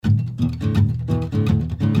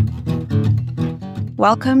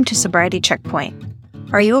Welcome to Sobriety Checkpoint.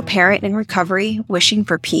 Are you a parent in recovery wishing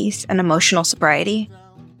for peace and emotional sobriety?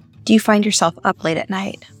 Do you find yourself up late at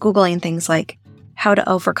night, Googling things like how to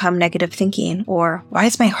overcome negative thinking or why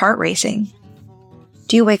is my heart racing?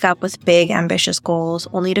 Do you wake up with big, ambitious goals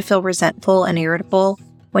only to feel resentful and irritable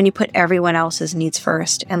when you put everyone else's needs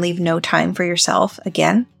first and leave no time for yourself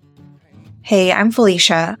again? Hey, I'm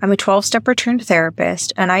Felicia. I'm a 12-step returned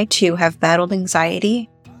therapist, and I too have battled anxiety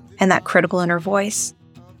and that critical inner voice.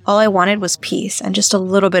 All I wanted was peace and just a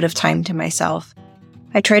little bit of time to myself.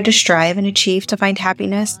 I tried to strive and achieve to find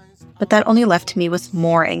happiness, but that only left me with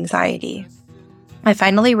more anxiety. I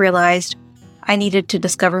finally realized I needed to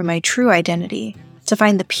discover my true identity to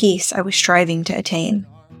find the peace I was striving to attain.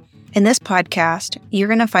 In this podcast, you're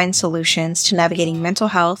going to find solutions to navigating mental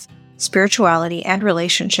health, spirituality, and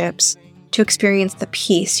relationships to experience the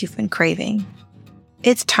peace you've been craving.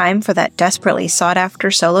 It's time for that desperately sought-after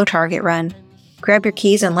solo Target run. Grab your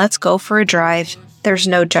keys and let's go for a drive. There's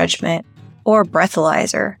no judgment or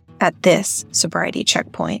breathalyzer at this sobriety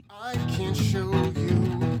checkpoint.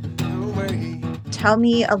 Tell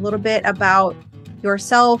me a little bit about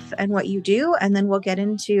yourself and what you do, and then we'll get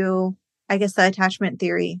into, the attachment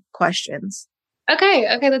theory questions. Okay,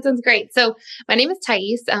 that sounds great. So my name is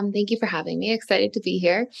Thais. Thank you for having me. Excited to be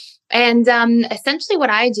here. And essentially what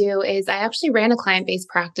I do is I actually ran a client-based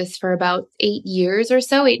practice for about 8 years or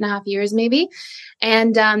so, 8.5 years maybe,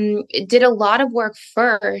 and did a lot of work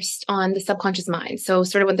first on the subconscious mind. So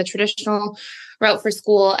sort of went the traditional route for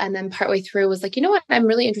school, and then partway through was like, you know what, I'm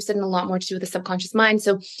really interested in a lot more to do with the subconscious mind.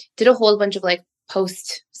 So did a whole bunch of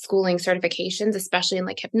post-schooling certifications, especially in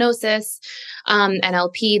hypnosis,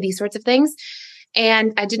 NLP, these sorts of things.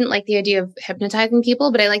 And I didn't like the idea of hypnotizing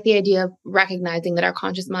people, but I like the idea of recognizing that our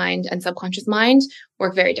conscious mind and subconscious mind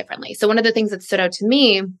work very differently. So one of the things that stood out to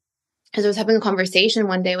me is I was having a conversation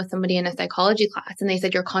one day with somebody in a psychology class, and they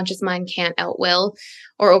said your conscious mind can't outwill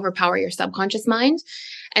or overpower your subconscious mind.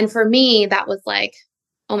 And for me, that was like,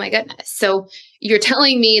 oh my goodness. So you're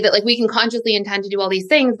telling me that we can consciously intend to do all these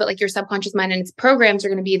things, but your subconscious mind and its programs are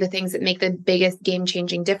going to be the things that make the biggest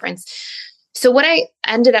game-changing difference. So what I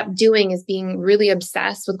ended up doing is being really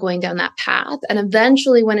obsessed with going down that path, and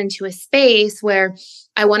eventually went into a space where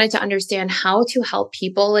I wanted to understand how to help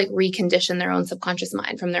people recondition their own subconscious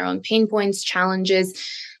mind from their own pain points, challenges.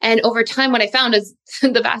 And over time, what I found is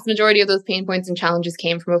the vast majority of those pain points and challenges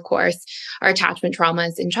came from, of course, our attachment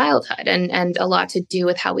traumas in childhood, and a lot to do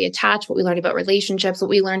with how we attach, what we learned about relationships, what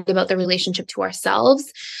we learned about the relationship to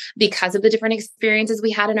ourselves because of the different experiences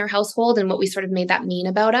we had in our household and what we sort of made that mean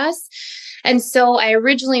about us. And so I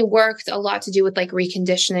originally worked a lot to do with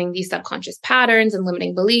reconditioning these subconscious patterns and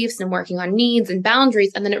limiting beliefs and working on needs and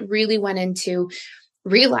boundaries. And then it really went into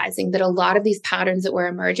realizing that a lot of these patterns that were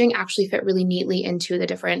emerging actually fit really neatly into the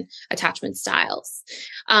different attachment styles.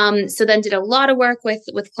 So then did a lot of work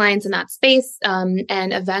with clients in that space, and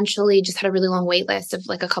eventually just had a really long wait list of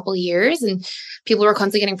a couple of years, and people were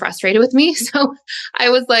constantly getting frustrated with me. So I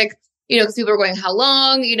was like, because people were going, how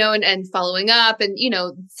long, and following up, and,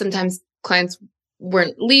 sometimes clients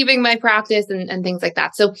weren't leaving my practice and things like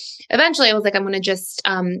that. So eventually I was like, I'm going to just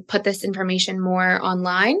put this information more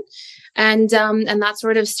online. And that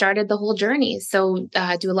sort of started the whole journey. So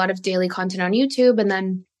do a lot of daily content on YouTube, and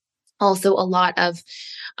then also a lot of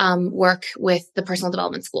work with the personal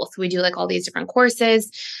development school. So we do all these different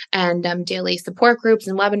courses and daily support groups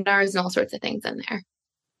and webinars and all sorts of things in there.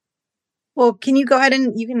 Well, can you go ahead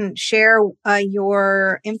and you can share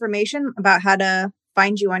your information about how to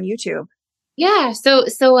find you on YouTube? Yeah. So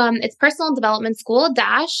it's Personal Development School -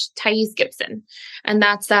 Thais Gibson. And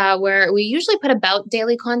that's where we usually put about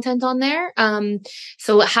daily content on there.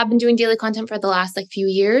 So I have been doing daily content for the last few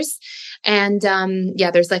years. And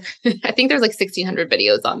there's I think there's 1,600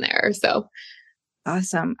 videos on there. So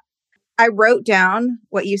awesome. I wrote down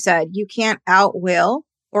what you said. You can't outwill,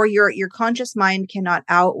 or your conscious mind cannot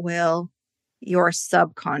outwill your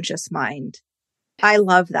subconscious mind. I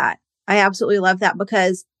love that. I absolutely love that,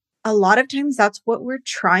 because a lot of times that's what we're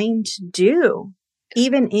trying to do,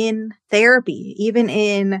 even in therapy, even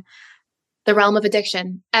in the realm of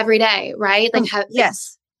addiction every day, right?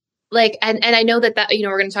 Yes. And I know that,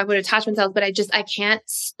 we're going to talk about attachment styles, but I can't,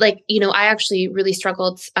 I actually really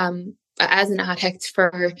struggled, as an addict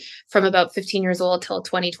from about 15 years old till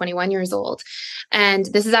 21 years old. And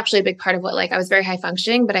this is actually a big part of what, I was very high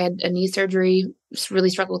functioning, but I had a knee surgery, really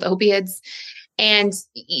struggled with opiates. And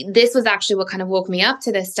this was actually what kind of woke me up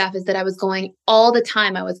to this stuff, is that I was going all the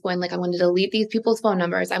time. I was going like, I'm going to delete these people's phone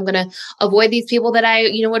numbers. I'm going to avoid these people that I,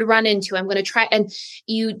 would run into. I'm going to try. And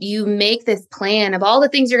you make this plan of all the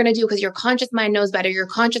things you're going to do, because your conscious mind knows better. Your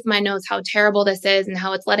conscious mind knows how terrible this is and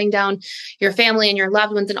how it's letting down your family and your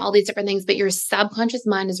loved ones and all these different things. But your subconscious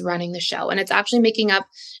mind is running the show. And it's actually making up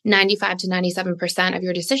 95 to 97% of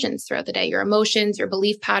your decisions throughout the day. Your emotions, your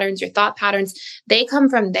belief patterns, your thought patterns, they come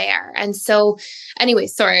from there. And so anyway,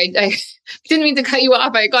 sorry, I didn't mean to cut you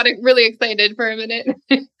off. I got really excited for a minute.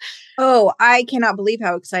 Oh, I cannot believe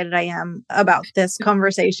how excited I am about this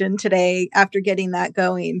conversation today after getting that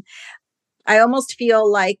going. I almost feel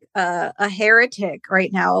like a heretic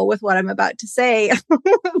right now with what I'm about to say.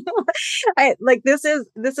 This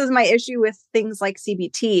is my issue with things like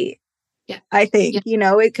CBT. Yeah. I think,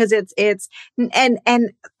 because it's and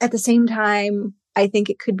at the same time, I think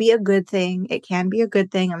it could be a good thing. It can be a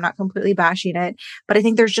good thing. I'm not completely bashing it, but I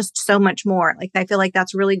think there's just so much more. Like, I feel like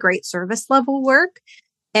that's really great service level work,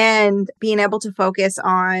 and being able to focus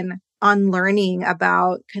on learning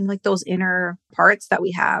about kind of like those inner parts that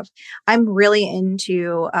we have. I'm really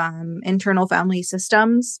into internal family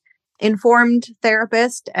systems informed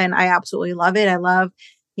therapist, and I absolutely love it. I love,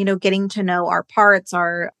 getting to know our parts,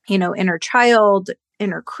 our, inner child,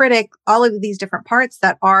 inner critic, all of these different parts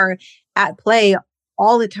that are at play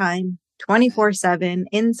all the time, 24/7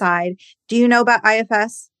 inside. Do you know about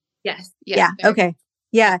IFS? Yes. Yeah. Okay.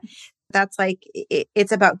 Yeah. That's like,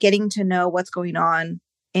 it's about getting to know what's going on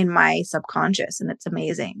in my subconscious, and it's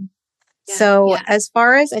amazing. Yeah, so yeah. As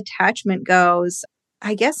far as attachment goes,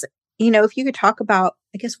 I guess, if you could talk about,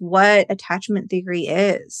 what attachment theory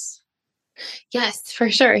is. Yes, for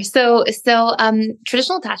sure. So,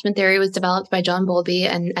 traditional attachment theory was developed by John Bowlby,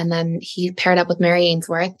 and then he paired up with Mary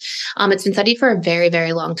Ainsworth. It's been studied for a very,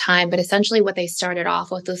 very long time, but essentially what they started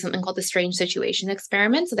off with was something called the strange situation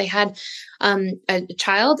experiment. So they had a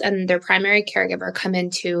child and their primary caregiver come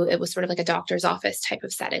into, it was sort of like a doctor's office type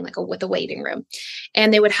of setting, with a waiting room.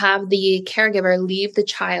 And they would have the caregiver leave the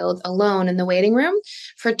child alone in the waiting room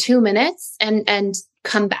for 2 minutes and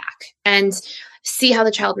come back and see how the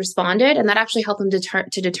child responded. And that actually helped them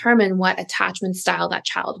to determine what attachment style that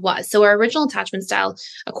child was. So our original attachment style,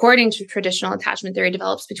 according to traditional attachment theory,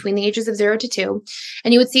 develops between the ages of 0 to 2.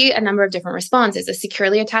 And you would see a number of different responses. A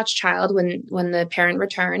securely attached child, when the parent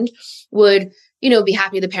returned, would be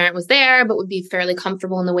happy the parent was there, but would be fairly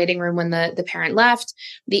comfortable in the waiting room when the parent left.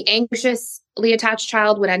 The anxiously attached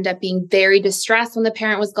child would end up being very distressed when the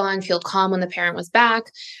parent was gone, feel calm when the parent was back.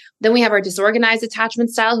 Then we have our disorganized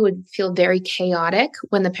attachment style, who would feel very chaotic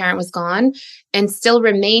when the parent was gone and still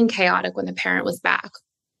remain chaotic when the parent was back.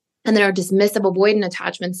 And then our dismissive avoidant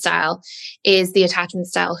attachment style is the attachment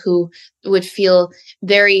style who would feel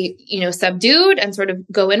very, subdued and sort of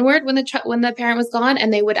go inward when the parent was gone.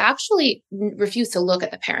 And they would actually refuse to look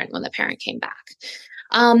at the parent when the parent came back.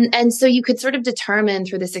 And so you could sort of determine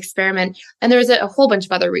through this experiment, and there's a whole bunch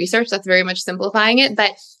of other research that's very much simplifying it,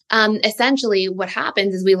 but essentially what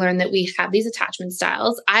happens is we learn that we have these attachment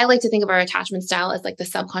styles. I like to think of our attachment style as like the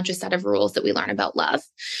subconscious set of rules that we learn about love.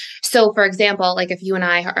 So for example, like if you and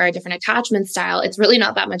I are a different attachment style, it's really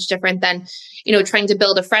not that much different than, trying to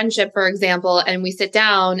build a friendship, for example, and we sit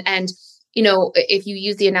down and if you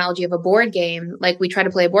use the analogy of a board game, like we try to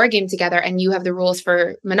play a board game together and you have the rules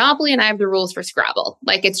for Monopoly and I have the rules for Scrabble,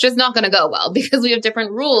 like it's just not going to go well because we have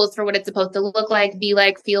different rules for what it's supposed to look like, be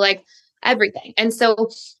like, feel like, everything. And so,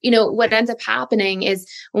 what ends up happening is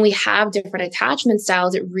when we have different attachment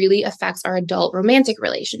styles, it really affects our adult romantic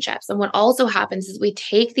relationships. And what also happens is we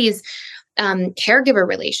take these caregiver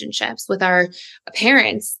relationships with our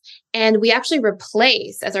parents and we actually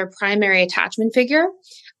replace as our primary attachment figure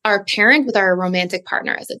our parent with our romantic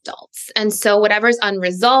partner as adults. And so whatever's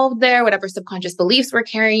unresolved there, whatever subconscious beliefs we're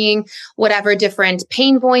carrying, whatever different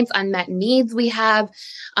pain points, unmet needs we have,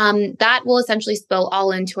 that will essentially spill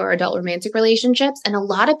all into our adult romantic relationships. And a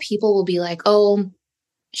lot of people will be like, oh,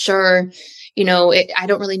 sure, I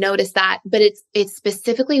don't really notice that, but it's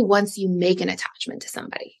specifically once you make an attachment to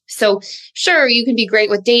somebody. So sure, you can be great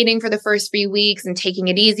with dating for the first few weeks and taking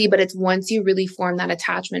it easy, but it's once you really form that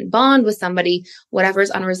attachment bond with somebody, whatever's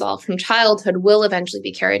unresolved from childhood will eventually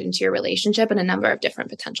be carried into your relationship in a number of different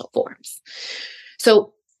potential forms.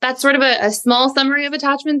 So that's sort of a small summary of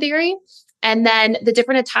attachment theory. And then the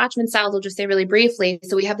different attachment styles, I'll just say really briefly.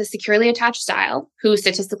 So we have the securely attached style, who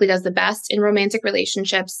statistically does the best in romantic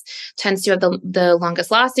relationships, tends to have the longest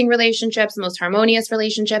lasting relationships, most harmonious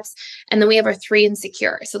relationships. And then we have our 3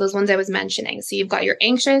 insecure. So those ones I was mentioning. So you've got your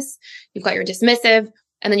anxious, you've got your dismissive,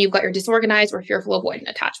 and then you've got your disorganized or fearful avoidant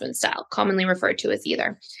attachment style, commonly referred to as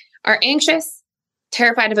either. Our anxious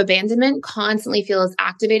Terrified of abandonment, constantly feels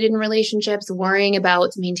activated in relationships, worrying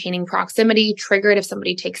about maintaining proximity, triggered if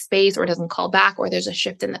somebody takes space or doesn't call back or there's a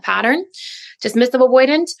shift in the pattern. Dismissive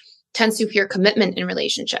avoidant tends to fear commitment in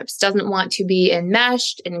relationships, doesn't want to be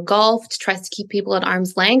enmeshed, engulfed, tries to keep people at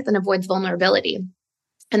arm's length, and avoids vulnerability.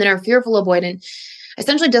 And then our fearful avoidant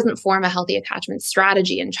essentially doesn't form a healthy attachment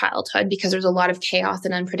strategy in childhood because there's a lot of chaos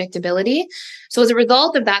and unpredictability. So as a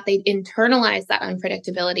result of that, they internalize that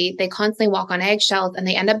unpredictability. They constantly walk on eggshells and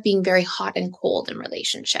they end up being very hot and cold in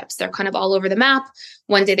relationships. They're kind of all over the map.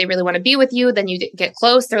 One day they really want to be with you. Then you get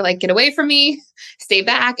close. They're like, get away from me, stay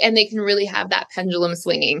back. And they can really have that pendulum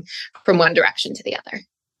swinging from one direction to the other.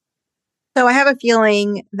 So I have a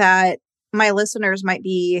feeling that my listeners might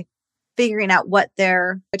be figuring out what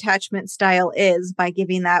their attachment style is by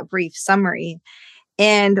giving that brief summary.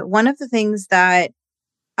 And one of the things that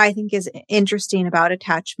I think is interesting about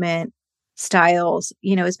attachment styles,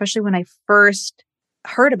 especially when I first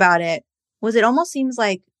heard about it, was it almost seems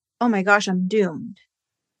like, oh my gosh, I'm doomed,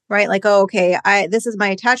 right? Like, oh, okay, this is my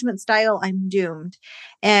attachment style, I'm doomed.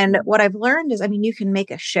 And what I've learned is, you can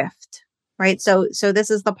make a shift. Right. So this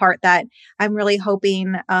is the part that I'm really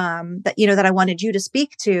hoping that I wanted you to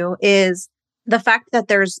speak to is the fact that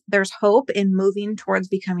there's hope in moving towards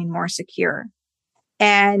becoming more secure.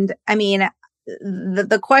 And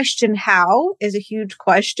the question how is a huge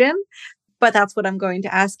question, but that's what I'm going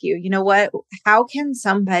to ask you. You know what? How can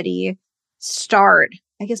somebody start?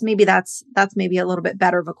 I guess maybe that's maybe a little bit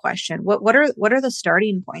better of a question. What are the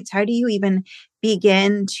starting points? How do you even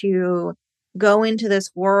begin to go into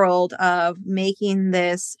this world of making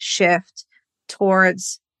this shift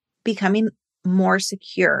towards becoming more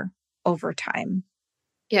secure over time?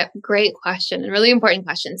 Yeah, great question and really important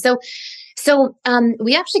question. So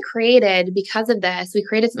we actually created, because of this, we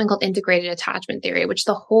created something called integrated attachment theory, which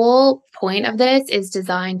the whole point of this is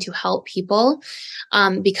designed to help people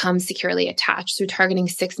become securely attached through targeting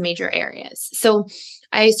 6 major areas. So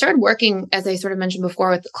I started working, as I sort of mentioned before,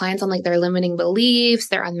 with clients on like their limiting beliefs,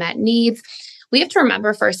 their unmet needs. We have to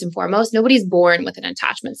remember, first and foremost, nobody's born with an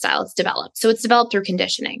attachment style. It's developed. So it's developed through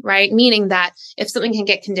conditioning, right? Meaning that if something can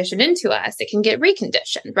get conditioned into us, it can get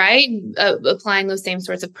reconditioned, right? Applying those same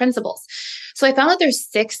sorts of principles. So I found that there's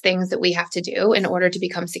 6 things that we have to do in order to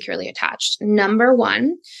become securely attached. Number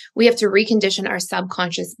 1, we have to recondition our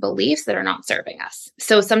subconscious beliefs that are not serving us.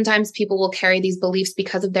 So sometimes people will carry these beliefs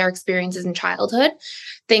because of their experiences in childhood.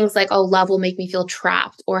 Things like, oh, love will make me feel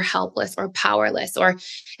trapped or helpless or powerless. Or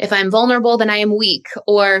if I'm vulnerable, then I am weak.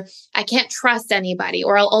 Or I can't trust anybody.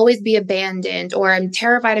 Or I'll always be abandoned. Or I'm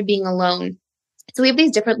terrified of being alone. So we have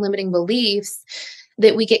these different limiting beliefs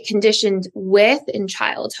that we get conditioned with in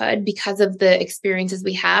childhood because of the experiences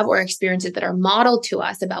we have or experiences that are modeled to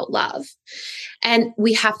us about love. And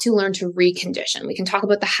we have to learn to recondition. We can talk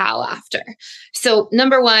about the how after. So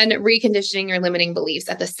number 1, reconditioning your limiting beliefs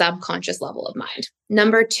at the subconscious level of mind.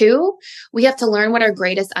 Number 2, we have to learn what our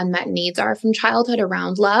greatest unmet needs are from childhood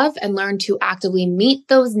around love and learn to actively meet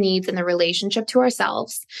those needs in the relationship to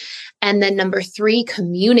ourselves. And then number 3,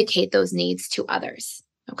 communicate those needs to others.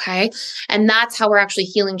 Okay. And that's how we're actually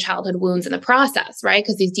healing childhood wounds in the process, right?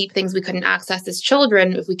 Because these deep things we couldn't access as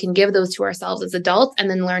children, if we can give those to ourselves as adults and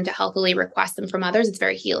then learn to healthily request them from others, it's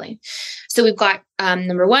very healing. So we've got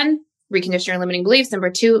number 1, recondition your limiting beliefs. Number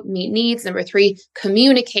 2, meet needs. Number 3,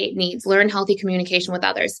 communicate needs, learn healthy communication with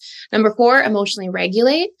others. Number 4, emotionally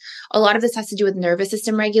regulate. A lot of this has to do with nervous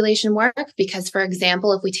system regulation work, because for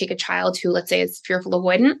example, if we take a child who, let's say, is fearful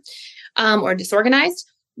avoidant or disorganized,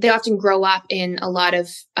 they often grow up in a lot of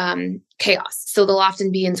chaos. So they'll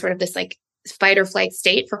often be in sort of this like fight or flight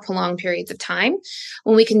state for prolonged periods of time.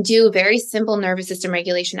 When we can do very simple nervous system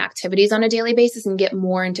regulation activities on a daily basis and get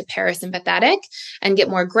more into parasympathetic and get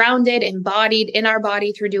more grounded, embodied in our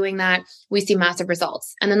body through doing that, we see massive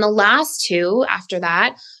results. And then the last 2 after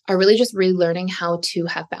that are really just relearning how to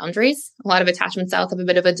have boundaries. A lot of attachment styles have a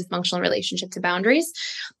bit of a dysfunctional relationship to boundaries.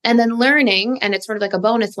 And then learning, and it's sort of like a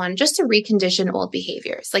bonus one, just to recondition old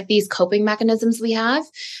behaviors. Like these coping mechanisms we have,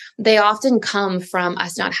 they often come from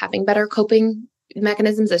us not having better coping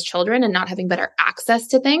mechanisms as children and not having better access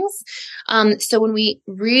to things. So when we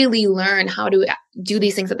really learn how to do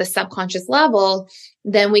these things at the subconscious level,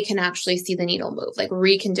 then we can actually see the needle move, like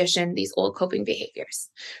recondition these old coping behaviors.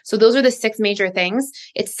 So those are the 6 major things.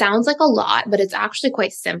 It sounds like a lot, but it's actually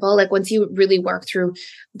quite simple. Like once you really work through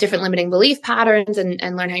different limiting belief patterns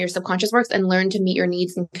and learn how your subconscious works and learn to meet your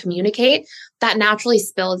needs and communicate, that naturally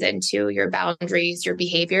spills into your boundaries, your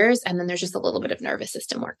behaviors. And then there's just a little bit of nervous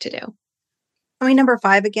system work to do. Number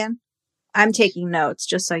 5 again? I'm taking notes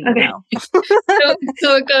just so you know.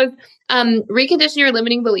 So it goes, recondition your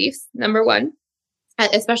limiting beliefs, number 1.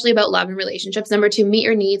 especially about love and relationships. Number 2, meet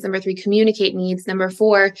your needs. Number 3, communicate needs. Number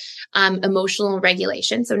 4, emotional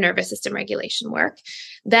regulation. So nervous system regulation work.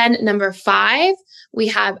 Then number 5, we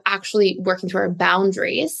have actually working through our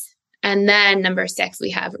boundaries. And then number 6, we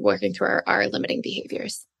have working through our limiting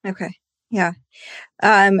behaviors. Okay. Yeah.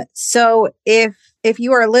 So if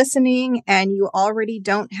you are listening and you already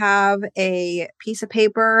don't have a piece of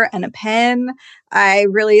paper and a pen, I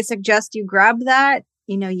really suggest you grab that.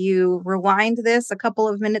 You rewind this a couple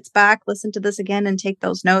of minutes back, listen to this again and take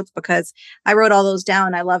those notes, because I wrote all those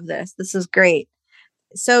down. I love this. This is great.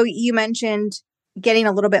 So you mentioned getting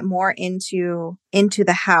a little bit more into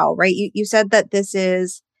the how, right? You said that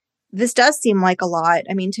this does seem like a lot.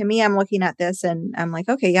 I mean, to me, I'm looking at this and I'm like,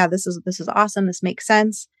 okay, yeah, this is awesome. This makes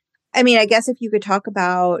sense. I mean, I guess if you could talk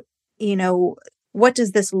about, what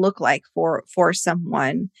does this look like for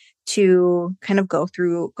someone to kind of go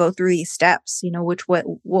through these steps,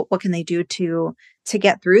 what can they do to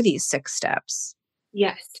get through these 6 steps?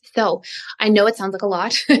 Yes. So I know it sounds like a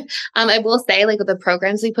lot. I will say, like, with the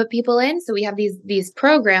programs we put people in. So we have these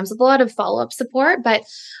programs with a lot of follow-up support, but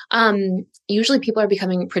usually people are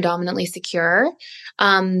becoming predominantly secure.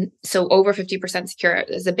 So over 50% secure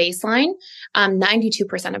is a baseline,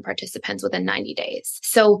 92% of participants within 90 days.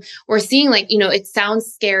 So we're seeing, like, it sounds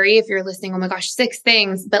scary if you're listening, oh my gosh, 6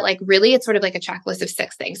 things, but like really it's sort of like a checklist of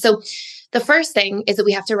 6 things. So the first thing is that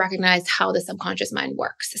we have to recognize how the subconscious mind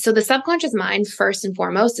works. So the subconscious mind, first and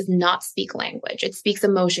foremost, does not speak language. It speaks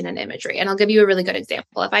emotion and imagery. And I'll give you a really good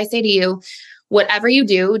example. If I say to you, whatever you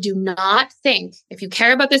do not think, if you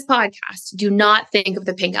care about this podcast, do not think of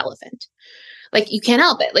the pink elephant. Like, you can't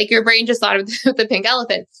help it. Like, your brain just thought of the pink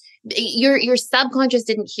elephant. Your subconscious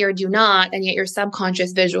didn't hear do not, and yet your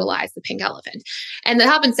subconscious visualized the pink elephant. And that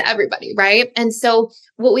happens to everybody, right? And so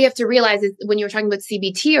what we have to realize is, when you were talking about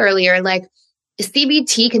CBT earlier, like,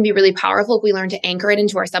 CBT can be really powerful if we learn to anchor it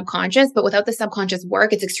into our subconscious, but without the subconscious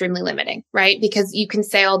work, it's extremely limiting, right? Because you can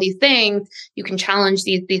say all these things, you can challenge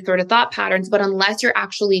these sort of thought patterns, but unless you're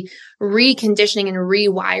actually reconditioning and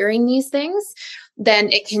rewiring these things, then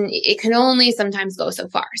it can only sometimes go so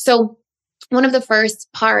far. So one of the first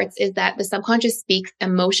parts is that the subconscious speaks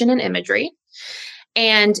emotion and imagery,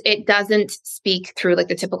 and it doesn't speak through like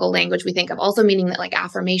the typical language we think of, also meaning that like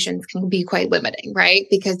affirmations can be quite limiting, right?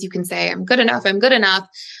 Because you can say, I'm good enough,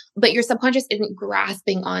 but your subconscious isn't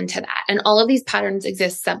grasping onto that. And all of these patterns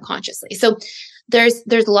exist subconsciously. So there's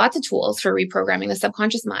lots of tools for reprogramming the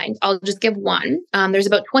subconscious mind. I'll just give one. There's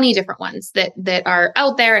about 20 different ones that are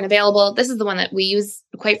out there and available. This is the one that we use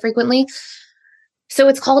quite frequently. So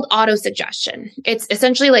it's called autosuggestion. It's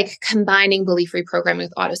essentially like combining belief reprogramming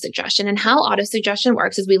with autosuggestion. And how autosuggestion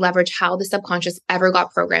works is we leverage how the subconscious ever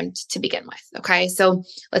got programmed to begin with. Okay. So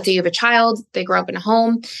let's say you have a child, they grow up in a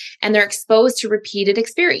home and they're exposed to repeated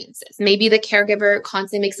experiences. Maybe the caregiver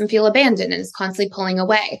constantly makes them feel abandoned and is constantly pulling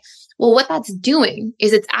away. Well, what that's doing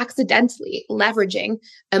is it's accidentally leveraging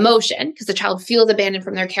emotion, because the child feels abandoned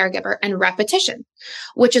from their caregiver, and repetition,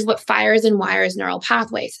 which is what fires and wires neural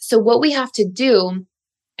pathways. So what we have to do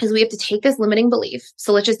is we have to take this limiting belief.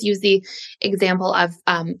 So let's just use the example of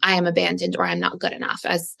I am abandoned or I'm not good enough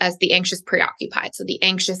as the anxious preoccupied. So the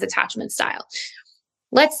anxious attachment style.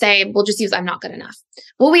 Let's say we'll just use I'm not good enough.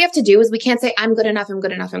 What we have to do is we can't say I'm good enough,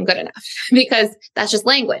 because that's just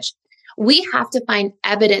language. We have to find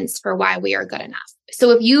evidence for why we are good enough.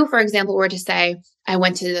 So if you, for example, were to say, I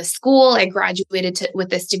went to this school, I graduated with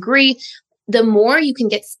this degree, the more you can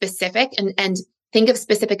get specific and think of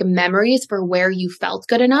specific memories for where you felt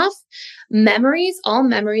good enough. All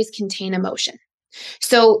memories contain emotion.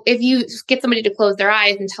 So if you get somebody to close their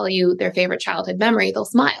eyes and tell you their favorite childhood memory, they'll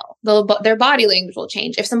smile. Their body language will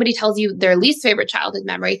change. If somebody tells you their least favorite childhood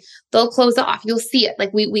memory, they'll close off. You'll see it.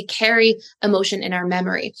 Like we carry emotion in our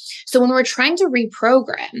memory. So when we're trying to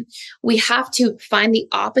reprogram, we have to find the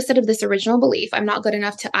opposite of this original belief. I'm not good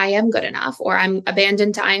enough to I am good enough, or I'm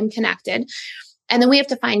abandoned to I am connected. And then we have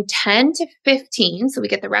to find 10 to 15, so we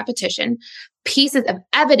get the repetition, pieces of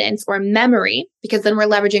evidence or memory, because then we're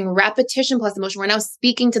leveraging repetition plus emotion. We're now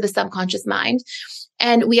speaking to the subconscious mind.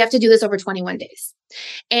 And we have to do this over 21 days.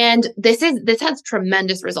 And this has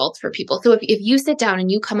tremendous results for people. So if you sit down and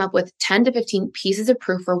you come up with 10 to 15 pieces of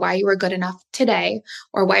proof for why you are good enough today,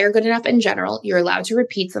 or why you're good enough in general, you're allowed to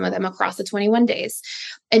repeat some of them across the 21 days.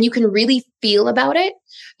 And you can really feel about it.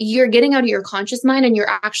 You're getting out of your conscious mind and you're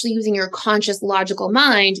actually using your conscious logical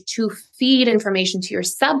mind to feed information to your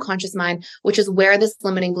subconscious mind, which is where this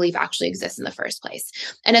limiting belief actually exists in the first place.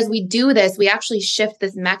 And as we do this, we actually shift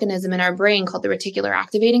this mechanism in our brain called the reticular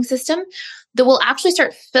activating system. that we'll actually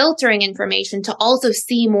start filtering information to also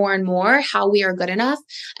see more and more how we are good enough,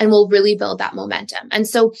 and we'll really build that momentum. And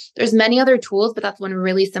so there's many other tools, but that's one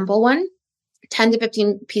really simple one. 10 to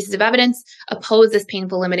 15 pieces of evidence, oppose this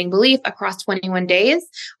painful limiting belief across 21 days.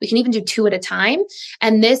 We can even do 2 at a time.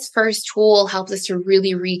 And this first tool helps us to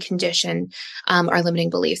really recondition our limiting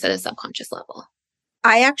beliefs at a subconscious level.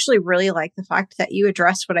 I actually really like the fact that you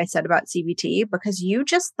addressed what I said about CBT, because you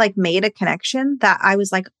just like made a connection that I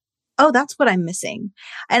was like, oh, that's what I'm missing.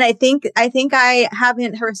 And I think I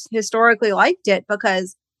haven't historically liked it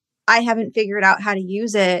because I haven't figured out how to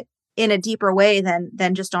use it in a deeper way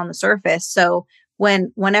than just on the surface. So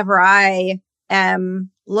whenever I am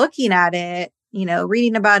looking at it,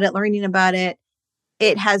 reading about it, learning about it,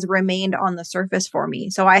 it has remained on the surface for me.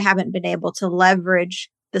 So I haven't been able to leverage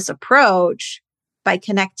this approach by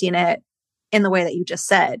connecting it in the way that you just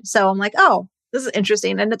said. So I'm like, oh, this is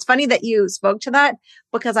interesting. And it's funny that you spoke to that,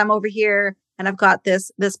 because I'm over here and I've got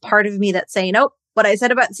this part of me that's saying, nope, what I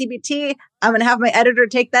said about CBT, I'm going to have my editor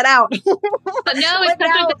take that out. But no,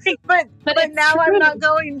 but now I'm not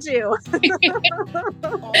going to.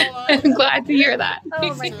 I'm glad to hear that.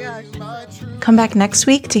 Oh my gosh. Come back next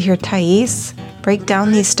week to hear Thais break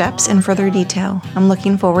down these steps in further detail. I'm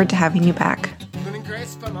looking forward to having you back.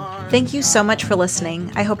 Thank you so much for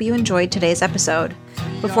listening. I hope you enjoyed today's episode.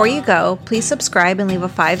 Before you go, please subscribe and leave a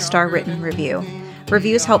 5-star written review.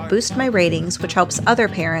 Reviews help boost my ratings, which helps other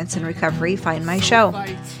parents in recovery find my show.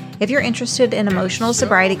 If you're interested in emotional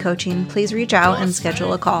sobriety coaching, please reach out and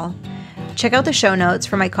schedule a call. Check out the show notes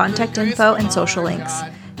for my contact info and social links.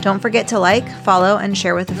 Don't forget to like, follow, and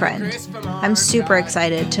share with a friend. I'm super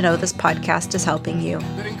excited to know this podcast is helping you.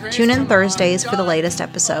 Tune in Thursdays for the latest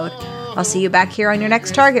episode. I'll see you back here on your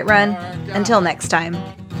next Target run. Until next time.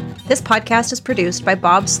 This podcast is produced by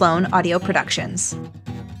Bob Sloan Audio Productions.